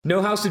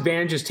No House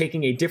Advantage is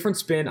taking a different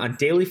spin on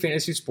daily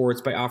fantasy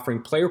sports by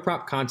offering player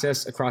prop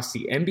contests across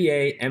the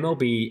NBA,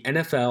 MLB,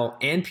 NFL,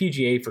 and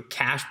PGA for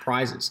cash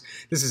prizes.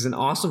 This is an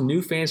awesome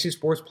new fantasy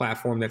sports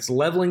platform that's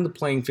leveling the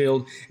playing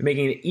field and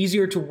making it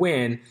easier to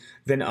win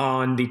than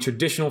on the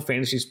traditional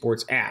fantasy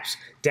sports apps.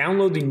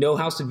 Download the No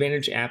House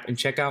Advantage app and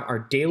check out our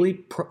daily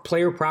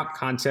player prop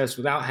contest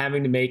without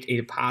having to make a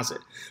deposit.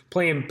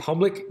 Play in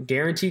public,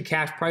 guaranteed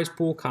cash prize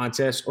pool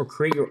contests or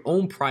create your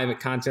own private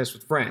contest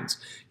with friends.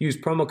 Use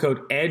promo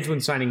code EDGE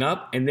when signing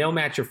up, and they'll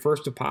match your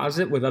first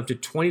deposit with up to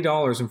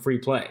 $20 in free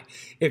play.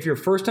 If your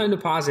first time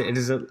deposit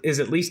is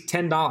at least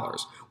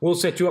 $10, we'll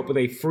set you up with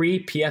a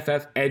free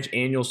PFF Edge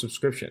annual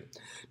subscription.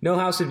 No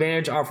House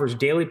Advantage offers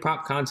daily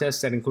prop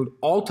contests that include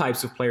all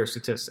types of player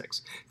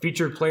statistics.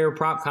 Featured player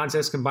prop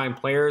contests combine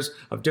players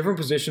of different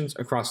positions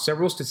across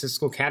several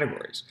statistical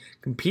categories.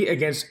 Compete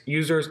against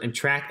users and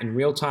track in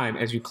real time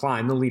as you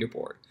climb the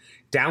leaderboard.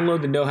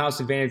 Download the No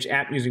House Advantage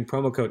app using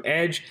promo code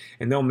EDGE,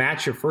 and they'll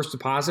match your first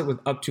deposit with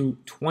up to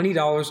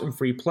 $20 in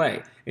free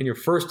play. And your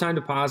first time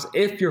deposit,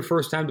 if your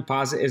first time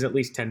deposit is at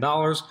least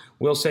 $10,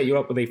 we'll set you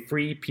up with a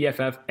free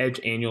PFF Edge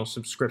annual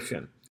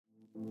subscription.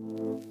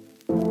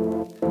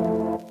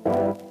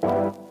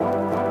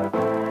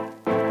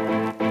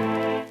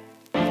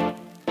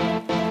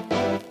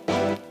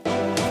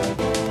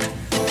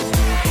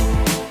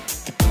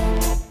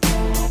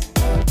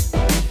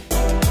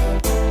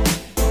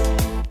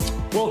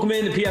 Welcome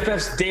into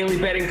PFF's Daily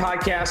Betting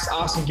Podcast.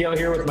 Austin Gayle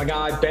here with my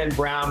guy, Ben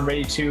Brown,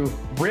 ready to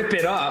rip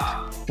it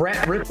up.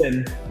 Brett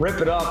Rippin,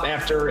 rip it up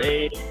after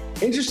a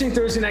interesting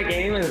Thursday night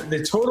game.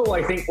 The total,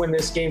 I think, when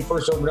this game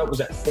first opened up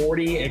was at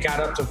 40. It got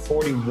up to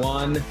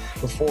 41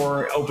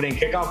 before opening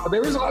kickoff. But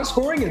there was a lot of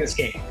scoring in this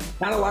game.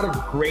 Not a lot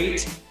of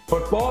great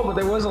football, but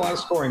there was a lot of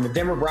scoring. The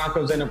Denver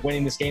Broncos ended up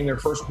winning this game, their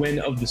first win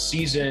of the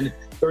season,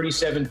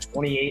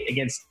 37-28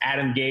 against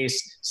Adam Gase,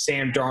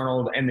 Sam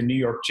Darnold, and the New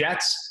York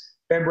Jets.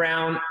 Ben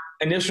Brown,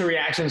 initial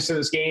reactions to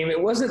this game,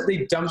 it wasn't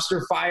the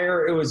dumpster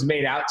fire it was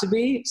made out to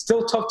be.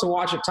 Still tough to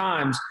watch at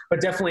times,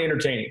 but definitely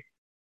entertaining.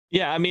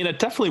 Yeah, I mean, it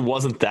definitely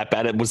wasn't that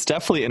bad. It was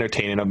definitely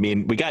entertaining. I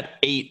mean, we got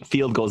 8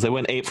 field goals. They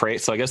went 8 for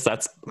 8, so I guess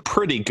that's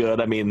pretty good.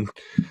 I mean,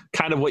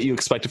 kind of what you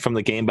expected from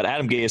the game. But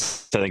Adam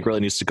Gase, I think, really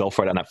needs to go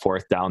for it on that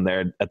fourth down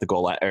there at the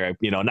goal line, or,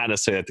 you know, not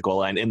necessarily at the goal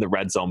line, in the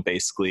red zone,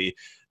 basically.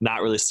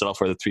 Not really settle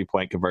for the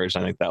 3-point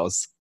conversion. I think that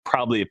was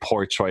probably a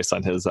poor choice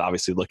on his.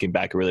 Obviously, looking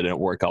back, it really didn't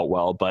work out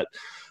well. But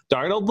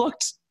Darnold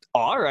looked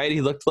all right.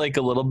 He looked like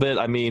a little bit,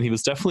 I mean, he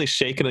was definitely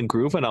shaking and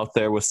grooving out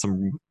there with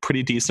some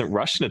pretty decent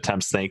rushing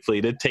attempts, thankfully.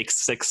 He did take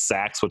 6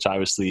 sacks, which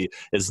obviously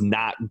is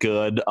not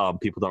good.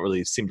 People don't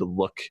really seem to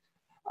look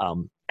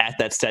at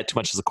that stat too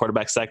much as a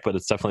quarterback sack, but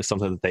it's definitely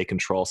something that they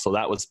control. So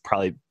that was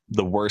probably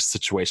the worst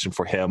situation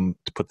for him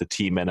to put the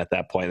team in at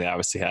that point. They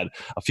obviously had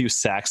a few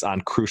sacks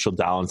on crucial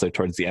downs there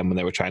towards the end when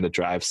they were trying to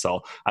drive.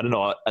 So I don't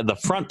know. The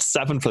front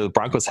 7 for the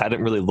Broncos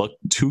hadn't really looked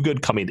too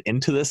good coming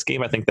into this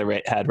game. I think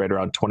they had right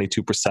around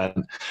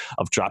 22%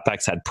 of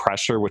dropbacks had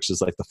pressure, which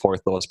is like the 4th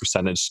lowest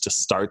percentage to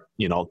start,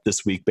 you know,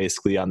 this week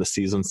basically on the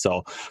season.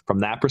 So from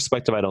that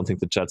perspective, I don't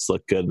think the Jets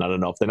look good. And I don't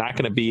know if they're not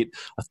going to beat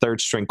a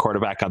 3rd string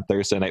quarterback on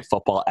Thursday Night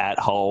Football at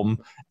home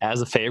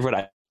as a favorite.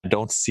 I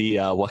don't see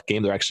what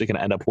game they're actually going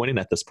to end up winning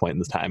at this point in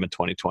the time in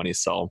 2020.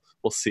 So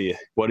we'll see.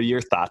 What are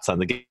your thoughts on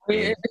the game? I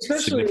mean,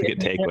 especially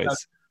significant takeaways.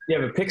 You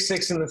have a pick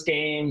 6 in this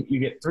game. You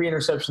get 3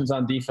 interceptions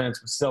on defense,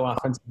 but still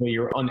offensively,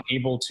 you're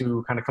unable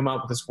to kind of come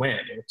out with this win.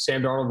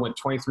 Sam Darnold went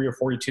 23 or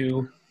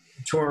 42,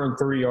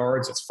 230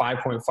 yards. It's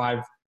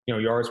 5.5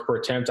 yards per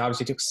attempt.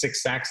 Obviously, took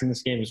 6 sacks in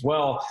this game as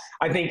well.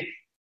 I think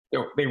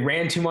they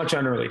ran too much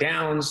on early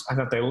downs. I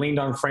thought they leaned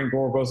on Frank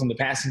Gore both in the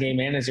passing game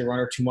and as a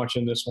runner too much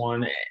in this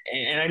one.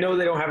 And I know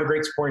they don't have a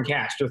great supporting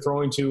cast. They're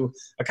throwing to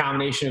a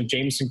combination of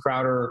Jamison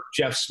Crowder,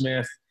 Jeff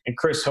Smith, and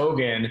Chris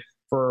Hogan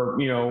for,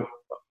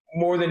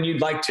 more than you'd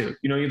like to.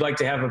 You'd like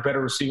to have a better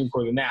receiving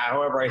core than that.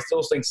 However, I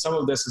still think some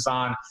of this is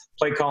on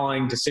play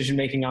calling,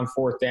 decision-making on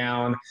 4th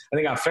down. I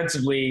think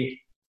offensively,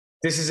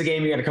 this is a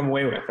game you got to come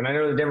away with. And I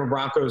know the Denver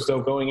Broncos,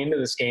 though, going into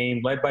this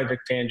game, led by Vic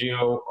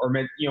Fangio,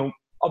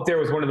 up there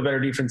with one of the better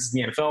defenses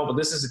in the NFL, but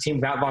this is a team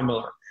without Von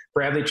Miller.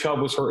 Bradley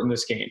Chubb was hurt in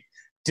this game.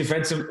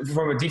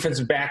 From a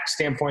defensive back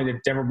standpoint, the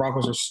Denver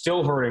Broncos are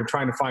still hurting,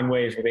 trying to find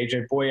ways with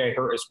A.J. Boye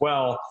hurt as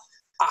well.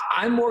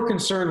 I'm more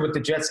concerned with the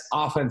Jets'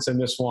 offense in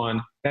this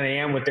one than I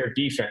am with their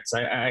defense.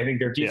 I think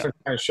their defense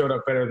kind of showed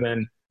up better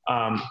than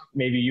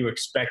maybe you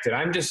expected.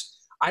 I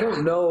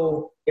don't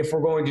know if we're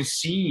going to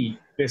see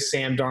this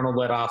Sam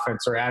Darnold-led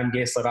offense or Adam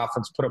Gase-led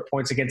offense put up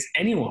points against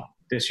anyone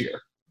this year.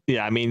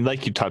 Yeah, I mean,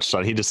 like you touched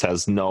on, he just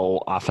has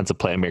no offensive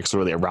playmakers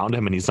really around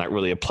him, and he's not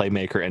really a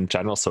playmaker in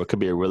general, so it could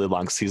be a really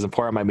long season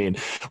for him. I mean,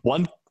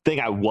 one thing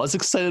I was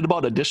excited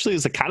about additionally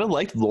is I kind of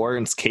liked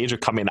Lawrence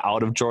Cager coming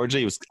out of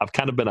Georgia. I've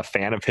kind of been a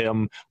fan of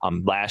him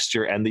last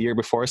year and the year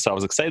before, so I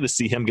was excited to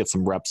see him get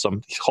some reps. So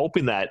I'm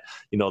hoping that,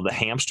 the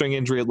hamstring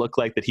injury it looked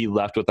like that he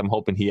left with, I'm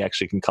hoping he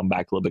actually can come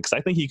back a little bit, because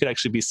I think he could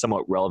actually be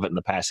somewhat relevant in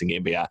the passing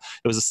game. But yeah,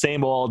 it was the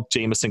same old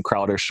Jamison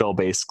Crowder show,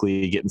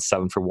 basically getting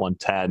 7 for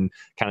 110,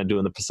 kind of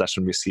doing the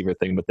possession receiver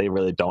thing, but they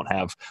really don't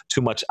have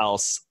too much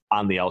else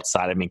on the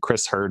outside. I mean,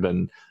 Chris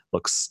Herndon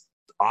looks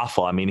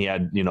awful. I mean, he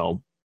had,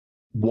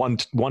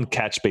 one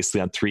catch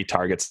basically on 3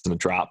 targets and a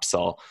drop.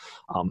 So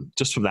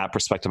just from that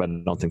perspective, I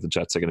don't think the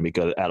Jets are going to be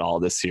good at all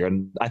this year.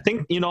 And I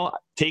think,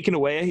 taken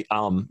away,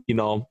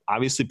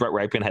 obviously Brett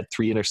Rypien had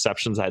 3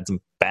 interceptions, had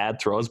some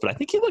bad throws, but I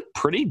think he looked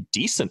pretty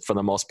decent for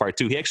the most part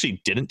too. He actually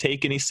didn't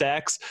take any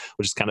sacks,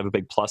 which is kind of a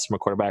big plus from a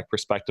quarterback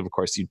perspective. Of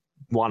course, you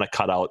want to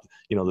cut out,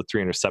 the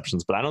 3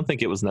 interceptions, but I don't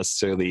think it was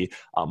necessarily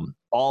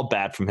all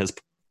bad from his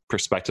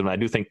perspective. And I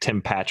do think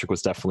Tim Patrick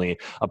was definitely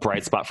a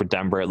bright spot for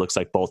Denver. It looks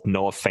like both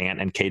Noah Fant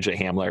and KJ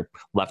Hamler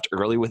left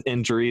early with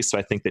injuries. So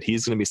I think that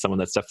he's going to be someone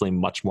that's definitely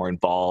much more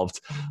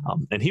involved.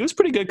 And he was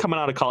pretty good coming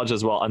out of college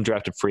as well,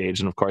 undrafted free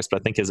agent, of course,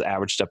 but I think his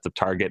average depth of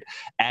target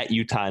at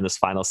Utah in his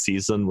final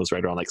season was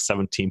right around like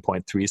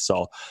 17.3.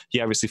 So he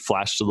obviously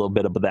flashed a little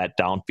bit of that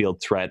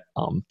downfield threat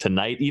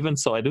tonight even.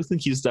 So I do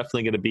think he's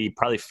definitely going to be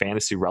probably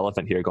fantasy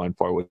relevant here going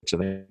forward, which I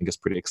think is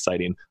pretty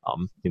exciting,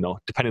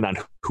 depending on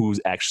who's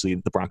actually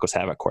the Broncos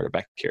have at quarterback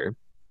here.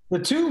 The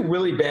 2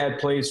 really bad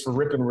plays for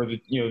Rypien were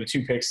the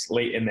 2 picks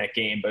late in that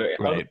game. But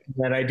right.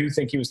 That I do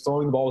think he was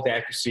throwing the ball with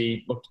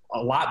accuracy, looked a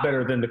lot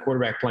better than the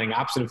quarterback playing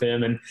opposite of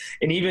him. And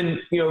even,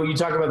 you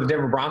talk about the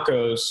Denver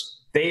Broncos,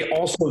 they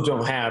also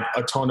don't have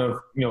a ton of,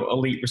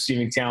 elite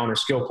receiving talent or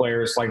skill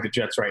players like the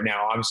Jets right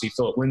now. Obviously,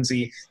 Philip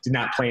Lindsay did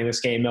not play in this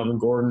game. Melvin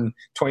Gordon,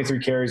 23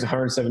 carries,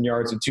 107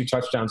 yards, and 2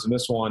 touchdowns in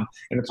this one.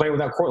 And they're playing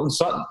without Cortland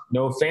Sutton.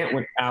 Noah Fant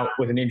went out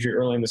with an injury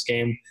early in this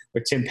game,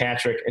 with Tim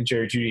Patrick and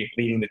Jerry Jeudy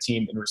leading the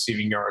team in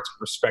receiving yards,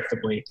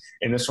 respectively,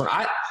 in this one.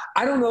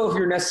 I don't know if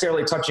you're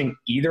necessarily touching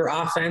either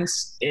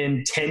offense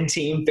in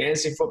 10-team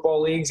fantasy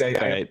football leagues. I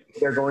think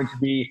they're going to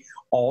be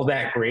all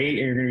that great,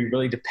 and you're going to be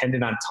really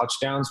dependent on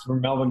touchdowns from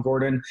Melvin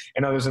Gordon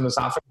and others in this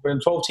offense. But in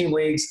 12-team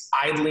leagues,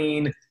 I'd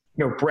lean,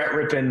 a Brett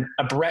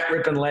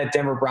Rypien-led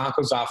Denver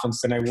Broncos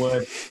offense than I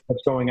would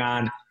what's going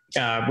on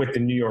with the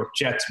New York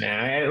Jets,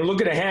 man.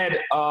 Looking ahead,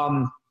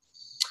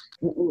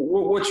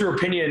 what's your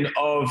opinion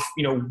of,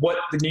 what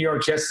the New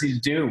York Jets need to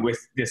do with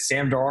this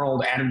Sam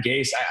Darnold, Adam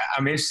Gase?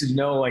 I'm interested to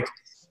know,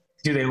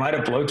 do they light a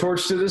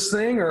blowtorch to this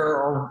thing,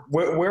 or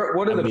what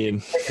are the they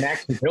can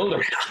actually build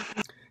around?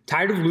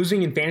 Tired of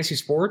losing in fantasy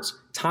sports?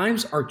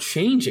 Times are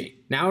changing.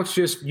 Now it's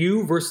just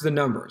you versus the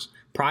numbers.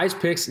 Prize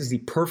Picks is the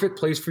perfect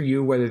place for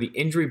you, whether the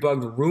injury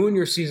bug ruined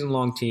your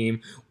season-long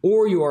team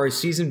or you are a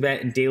seasoned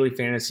vet in daily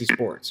fantasy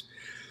sports.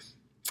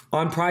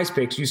 On Prize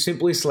Picks, you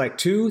simply select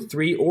 2,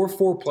 3, or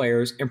 4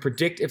 players and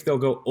predict if they'll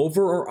go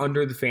over or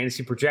under the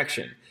fantasy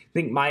projection.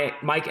 Think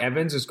Mike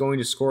Evans is going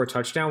to score a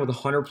touchdown with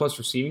 100-plus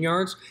receiving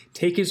yards?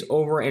 Take his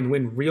over and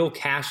win real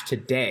cash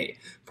today.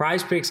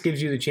 Prize Picks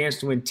gives you the chance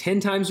to win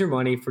 10 times your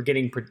money for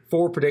getting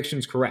 4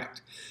 predictions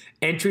correct.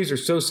 Entries are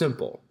so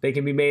simple. They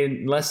can be made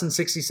in less than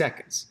 60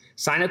 seconds.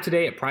 Sign up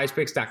today at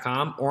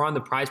prizepicks.com or on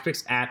the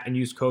PrizePicks app and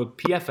use code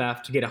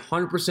PFF to get a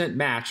 100%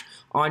 match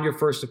on your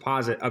first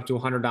deposit up to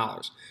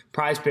 $100.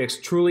 Prize Picks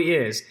truly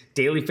is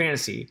daily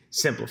fantasy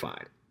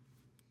simplified.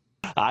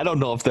 I don't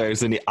know if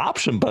there's any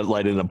option but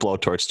lighting a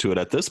blowtorch to it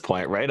at this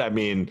point, right? I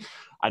mean,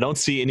 I don't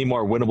see any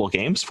more winnable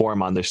games for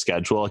them on their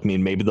schedule. I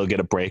mean, maybe they'll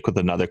get a break with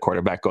another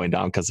quarterback going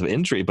down because of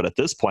injury, but at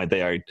this point,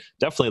 they are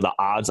definitely the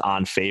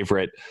odds-on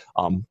favorite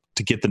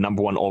to get the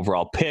number 1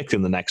 overall pick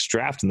in the next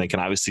draft, and they can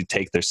obviously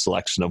take their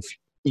selection of,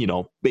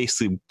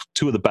 basically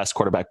 2 of the best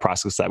quarterback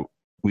prospects that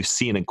we've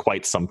seen in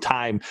quite some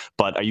time.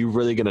 But are you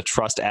really going to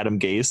trust Adam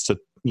Gase to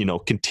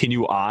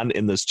continue on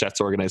in this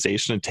Jets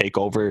organization and take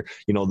over,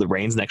 the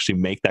reins and actually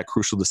make that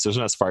crucial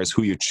decision as far as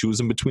who you're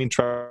choosing between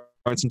Trevor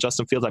Lawrence and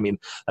Justin Fields? I mean,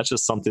 that's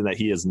just something that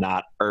he has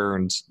not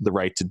earned the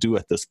right to do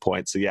at this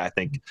point. So yeah, I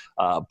think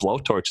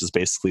blowtorch is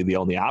basically the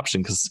only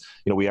option because,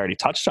 we already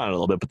touched on it a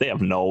little bit, but they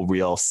have no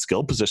real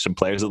skill position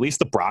players. At least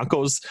the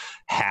Broncos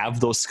have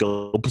those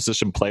skill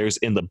position players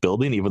in the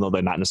building, even though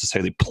they're not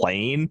necessarily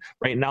playing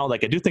right now. I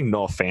do think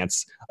Noah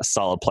Fant's a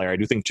solid player. I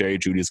do think Jerry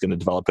Jeudy is going to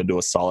develop into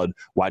a solid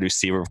wide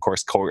receiver. Of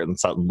course, Courtland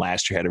Sutton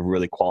last year had a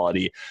really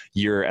quality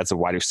year as a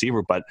wide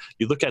receiver, but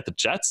you look at the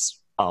Jets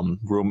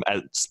room,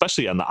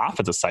 especially on the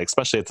offensive side,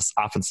 especially at this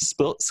offensive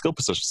skill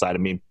position side. I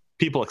mean,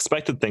 people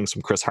expected things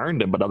from Chris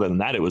Herndon, but other than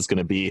that, it was going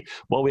to be,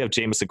 well, we have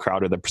Jamison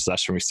Crowder, the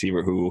possession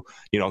receiver, who,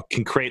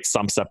 can create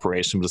some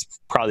separation, but is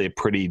probably a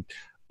pretty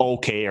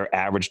okay or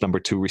average number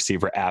 2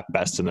 receiver at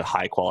best in a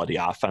high quality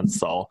offense.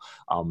 So,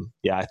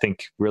 I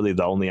think really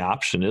the only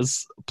option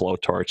is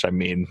blowtorch. I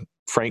mean,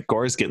 Frank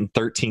Gore's getting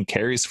 13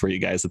 carries for you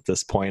guys at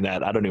this point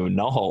I don't even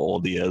know how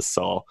old he is.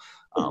 So,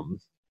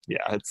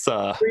 it's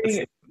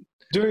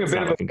Doing a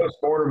bit of a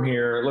postmortem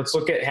here, let's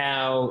look at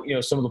how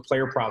some of the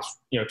player props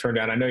turned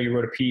out. I know you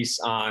wrote a piece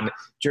on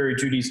Jerry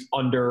Jeudy's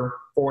under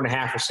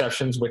 4.5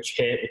 receptions, which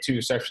hit with 2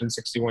 receptions,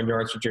 61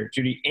 yards for Jerry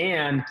Jeudy,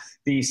 and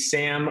the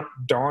Sam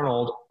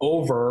Darnold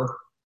over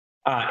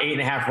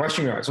 8.5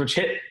 rushing yards, which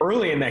hit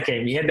early in that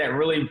game. He had that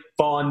really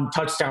fun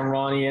touchdown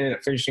run. He ended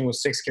up finishing with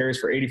 6 carries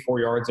for 84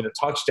 yards and a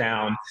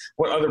touchdown.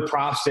 What other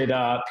props did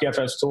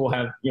PFF Tool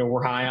have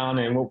were high on,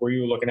 and what were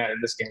you looking at in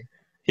this game?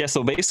 Yeah,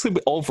 so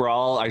basically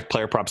overall, our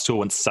player props tool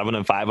went 7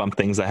 and 5 on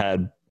things that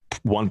had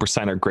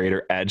 1% or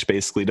greater edge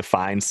basically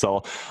defined.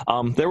 So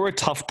there were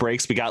tough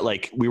breaks.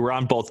 We were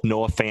on both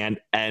Noah Fant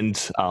and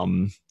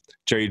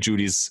Jerry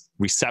Jeudy's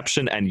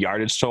reception and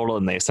yardage total,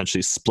 and they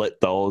essentially split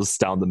those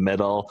down the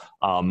middle.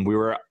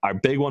 Our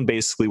big one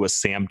basically was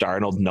Sam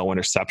Darnold, no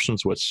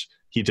interceptions, which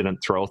he didn't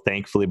throw,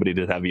 thankfully, but he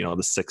did have,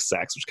 the 6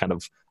 sacks, which kind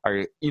of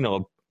are,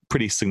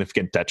 pretty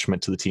significant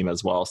detriment to the team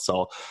as well.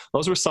 So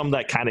those were some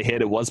that kind of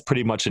hit. It was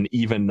pretty much an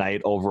even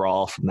night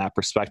overall from that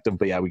perspective.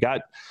 But yeah, we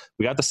got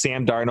the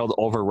Sam Darnold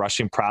over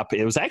rushing prop.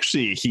 It was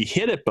actually, he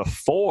hit it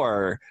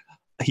before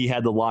he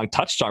had the long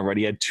touchdown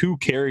already. He had 2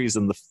 carries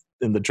in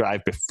the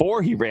drive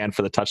before he ran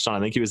for the touchdown.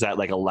 I think he was at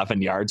like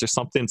 11 yards or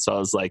something. So I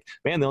was like,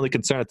 man, the only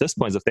concern at this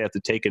point is if they have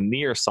to take a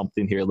knee or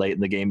something here late in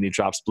the game and he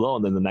drops below,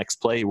 and then the next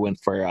play he went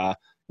for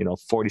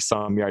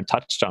 40-some yard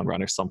touchdown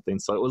run or something.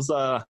 So it was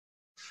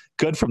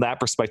good from that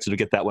perspective to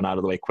get that one out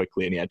of the way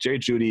quickly. And yeah, Jerry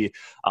Jeudy,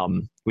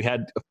 we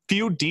had a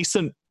few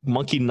decent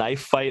monkey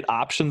knife fight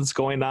options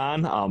going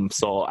on.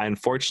 So I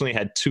unfortunately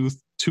had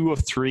two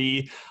of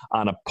 3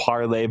 on a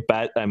parlay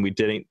bet, and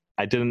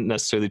I didn't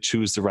necessarily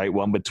choose the right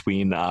one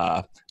between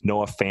Noah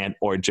Fant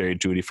or Jerry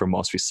Jeudy for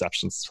most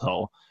receptions.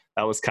 So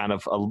that was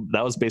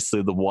that was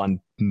basically the one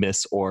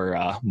miss or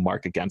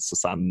mark against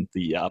us on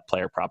the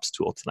player props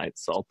tool tonight.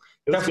 So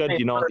it was good.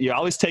 You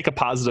always take a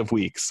positive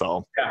week.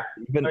 So yeah,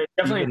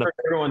 definitely encourage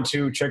everyone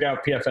to check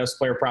out PFF's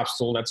player props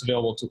tool. That's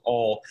available to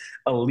all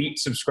elite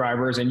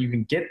subscribers, and you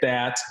can get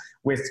that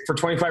for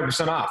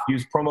 25% off.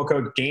 Use promo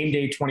code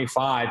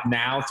GameDay25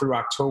 now through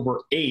October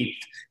 8th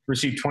to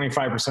receive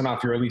 25%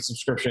 off your elite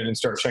subscription and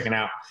start checking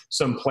out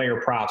some player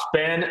props.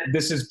 Ben,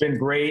 this has been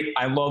great.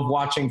 I love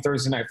watching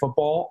Thursday Night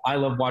Football. I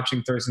love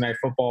watching Thursday Night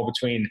Football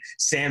between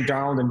Sam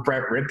Darnold and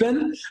Brett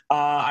Rippon.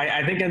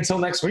 I think until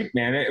next week,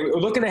 man.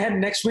 Looking ahead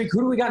next week,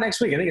 who do we got next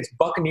week? I think it's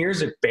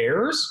Buccaneers at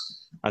Bears.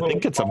 I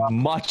think it's a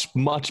much,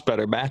 much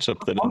better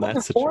matchup than in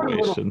that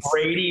situation.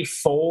 Brady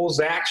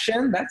Foles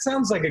action. That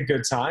sounds like a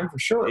good time for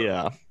sure.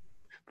 Yeah.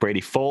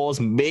 Brady Foles,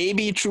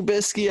 maybe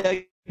Trubisky,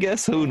 I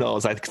guess. Who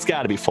knows? I think it's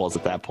got to be Foles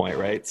at that point,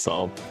 right?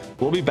 So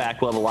we'll be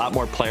back. We'll have a lot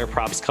more player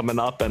props coming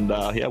up. And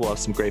we'll have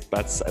some great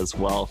bets as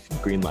well from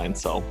Greenline.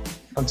 So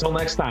until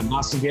next time,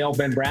 Austin Gale,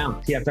 Ben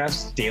Brown,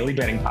 PFF's Daily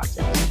Betting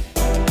Podcast.